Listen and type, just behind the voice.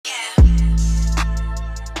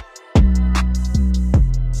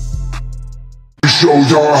show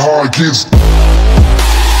y'all how it gets.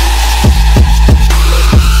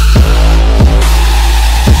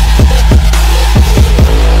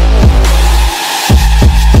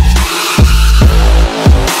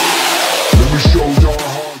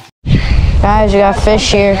 Guys, we got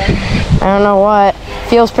fish here. I don't know what.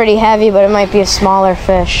 Feels pretty heavy, but it might be a smaller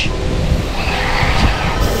fish.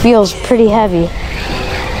 Feels pretty heavy.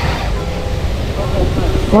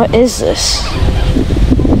 What is this?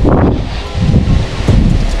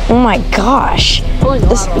 Oh my gosh.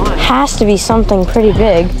 This has to be something pretty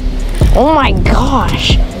big. Oh my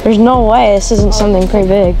gosh. There's no way this isn't something pretty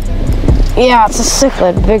big. Yeah, it's a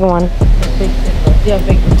cichlid, big one. Yeah,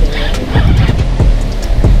 big.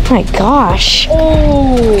 Oh my gosh.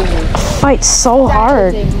 Oh! Fight so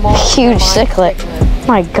hard. Huge cichlid. Oh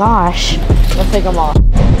my gosh. Let's take them off.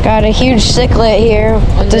 Got a huge cichlid here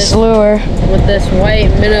with this lure. With this white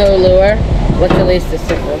minnow lure. Let's release the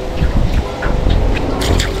cichlid.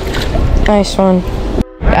 Nice one.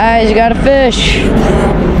 Guys, you got a fish.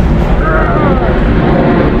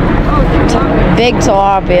 Big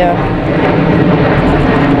tilapia.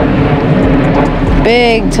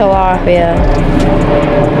 Big tilapia.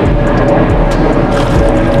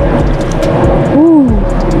 Woo.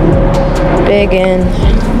 Big end.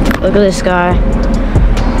 Look at this guy.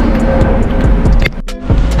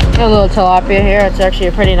 Got a little tilapia here. It's actually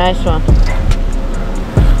a pretty nice one.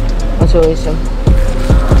 Let's release him.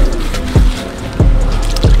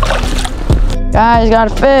 Guys, got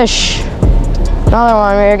a fish. Another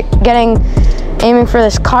one. We're aiming for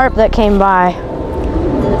this carp that came by.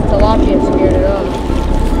 This tilapia scared it off.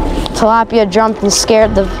 Tilapia jumped and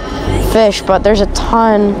scared the fish, but there's a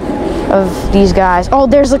ton of these guys. Oh,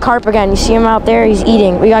 there's the carp again. You see him out there? He's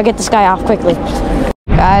eating. We gotta get this guy off quickly.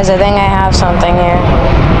 Guys, I think I have something here.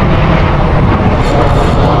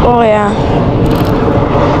 Oh yeah.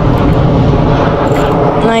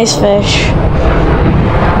 Nice fish.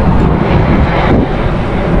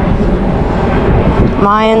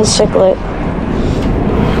 Mayan cichlid.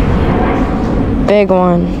 Big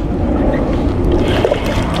one.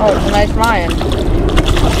 Oh, it's a nice Mayan.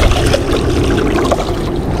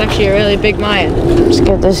 It's actually a really big Mayan. Let's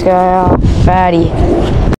get this guy out. Fatty.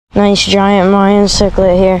 Nice giant Mayan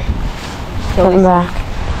cichlid here. Put him back.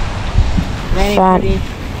 Raining Fatty. pretty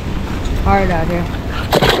hard out here.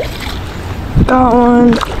 Got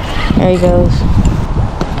one. There he goes.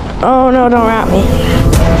 Oh no, don't wrap me.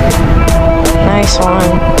 Nice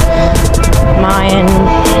one. Mayan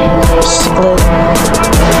cichlid.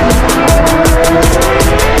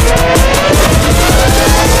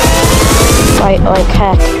 Fight like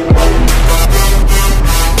heck.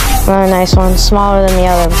 Another nice one. Smaller than the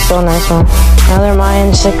other, but still a nice one. Another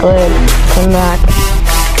Mayan cichlid. Come back.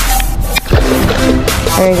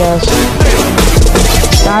 There he goes.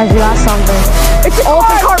 Guys, we got something. It's a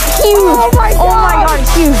carp. Huge. Oh my god,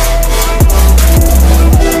 it's huge.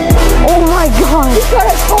 Oh my god.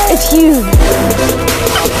 It's huge.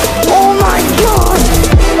 Oh my god.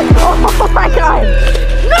 Oh my god.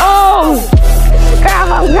 No! Oh! Grab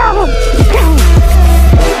him, grab him, grab him.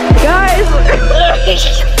 Guys,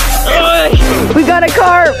 we got a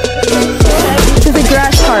carp. This is a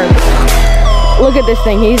grass carp. Look at this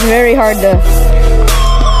thing. He's very hard to...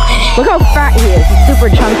 Look how fat he is. He's super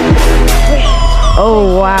chunky.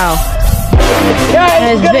 Oh, wow.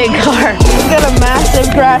 Guys, That's big carp. He's got a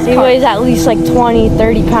massive grass He carp. weighs at least like 20,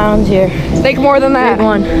 30 pounds here. Think more than that. Big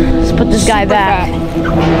one. Let's put this guy back.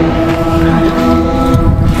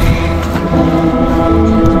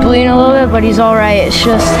 He's bleeding a little bit, but he's all right. It's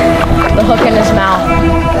just the hook in his mouth.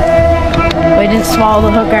 But he didn't swallow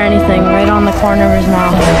the hook or anything. Right on the corner of his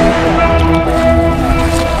mouth.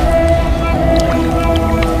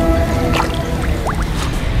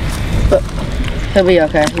 He'll be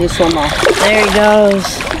okay. He swim off. There he goes.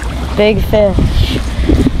 Big fish.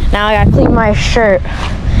 Now I gotta clean my shirt.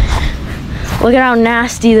 Look at how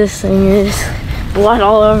nasty this thing is. Blood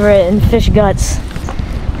all over it and fish guts.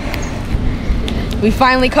 We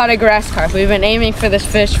finally caught a grass carp. We've been aiming for this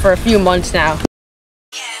fish for a few months now.